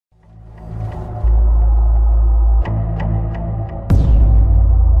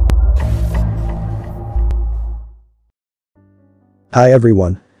Hi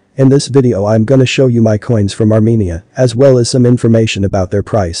everyone. In this video I'm gonna show you my coins from Armenia, as well as some information about their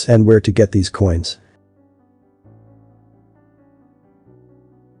price and where to get these coins.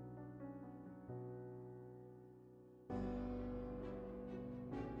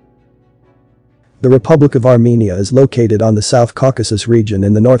 The Republic of Armenia is located on the South Caucasus region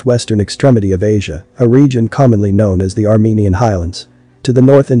in the northwestern extremity of Asia, a region commonly known as the Armenian Highlands. To the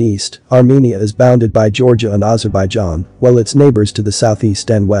north and east, Armenia is bounded by Georgia and Azerbaijan, while its neighbors to the southeast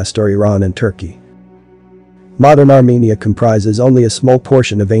and west are Iran and Turkey. Modern Armenia comprises only a small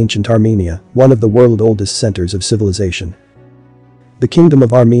portion of ancient Armenia, one of the world's oldest centers of civilization. The Kingdom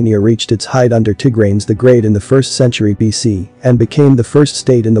of Armenia reached its height under Tigranes the Great in the 1st century BC and became the first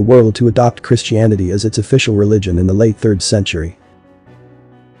state in the world to adopt Christianity as its official religion in the late 3rd century.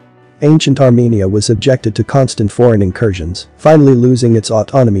 Ancient Armenia was subjected to constant foreign incursions, finally losing its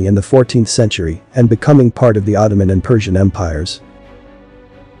autonomy in the 14th century and becoming part of the Ottoman and Persian empires.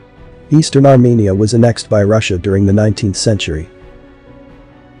 Eastern Armenia was annexed by Russia during the 19th century.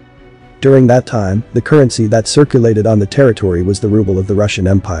 During that time, the currency that circulated on the territory was the ruble of the Russian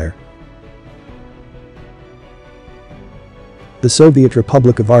Empire. The Soviet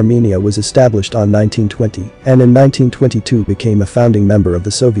Republic of Armenia was established on 1920 and in 1922 became a founding member of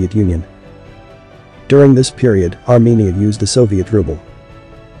the Soviet Union. During this period, Armenia used the Soviet ruble.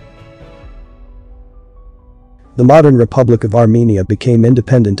 The modern Republic of Armenia became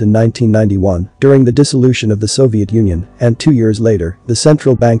independent in 1991 during the dissolution of the Soviet Union, and 2 years later, the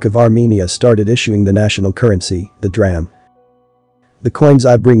Central Bank of Armenia started issuing the national currency, the dram. The coins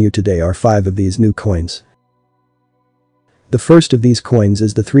I bring you today are 5 of these new coins. The first of these coins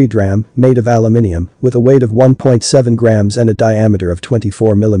is the 3 dram, made of aluminium, with a weight of 1.7 grams and a diameter of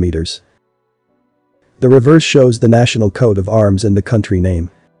 24 millimeters. The reverse shows the national coat of arms and the country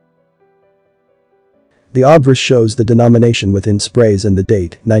name. The obverse shows the denomination within sprays and the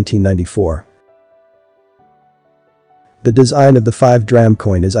date, 1994. The design of the 5 dram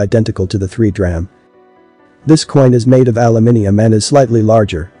coin is identical to the 3 dram. This coin is made of aluminium and is slightly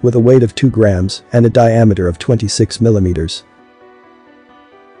larger, with a weight of 2 grams and a diameter of 26 millimeters.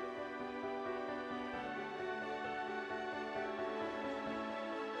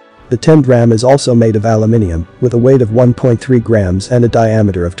 The 10 dram is also made of aluminium, with a weight of 1.3 grams and a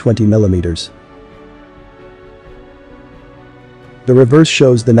diameter of 20 millimeters. The reverse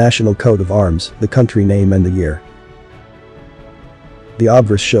shows the national coat of arms, the country name and the year. The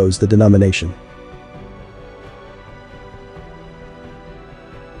obverse shows the denomination.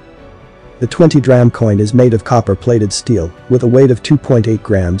 The 20 dram coin is made of copper-plated steel, with a weight of 2.8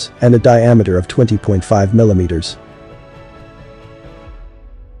 grams and a diameter of 20.5 millimeters.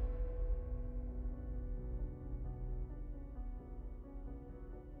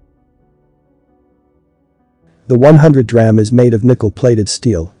 The 100 dram is made of nickel-plated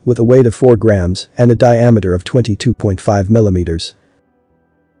steel, with a weight of 4 grams and a diameter of 22.5 millimeters.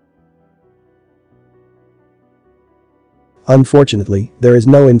 Unfortunately, there is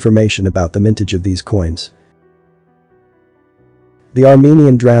no information about the mintage of these coins. The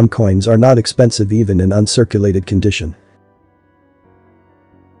Armenian dram coins are not expensive even in uncirculated condition.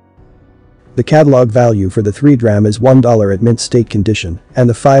 The catalog value for the 3 dram is $1 at mint state condition, and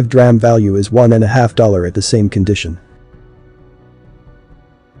the 5 dram value is $1.50 at the same condition.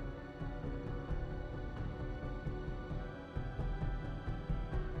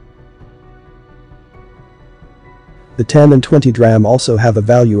 The 10 and 20 dram also have a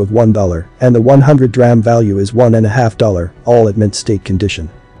value of $1, and the 100 dram value is $1.50, all at mint state condition.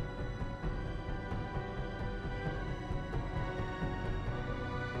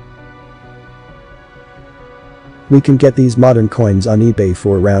 We can get these modern coins on eBay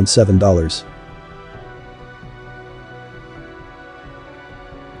for around $7.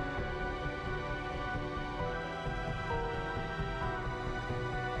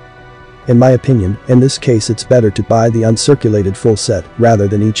 In my opinion, in this case it's better to buy the uncirculated full set rather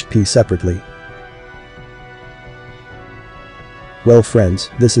than each piece separately. Well friends,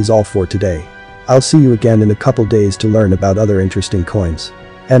 this is all for today. I'll see you again in a couple days to learn about other interesting coins.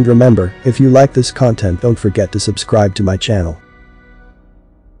 And remember, if you like this content, don't forget to subscribe to my channel.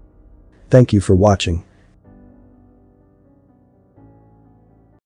 Thank you for watching.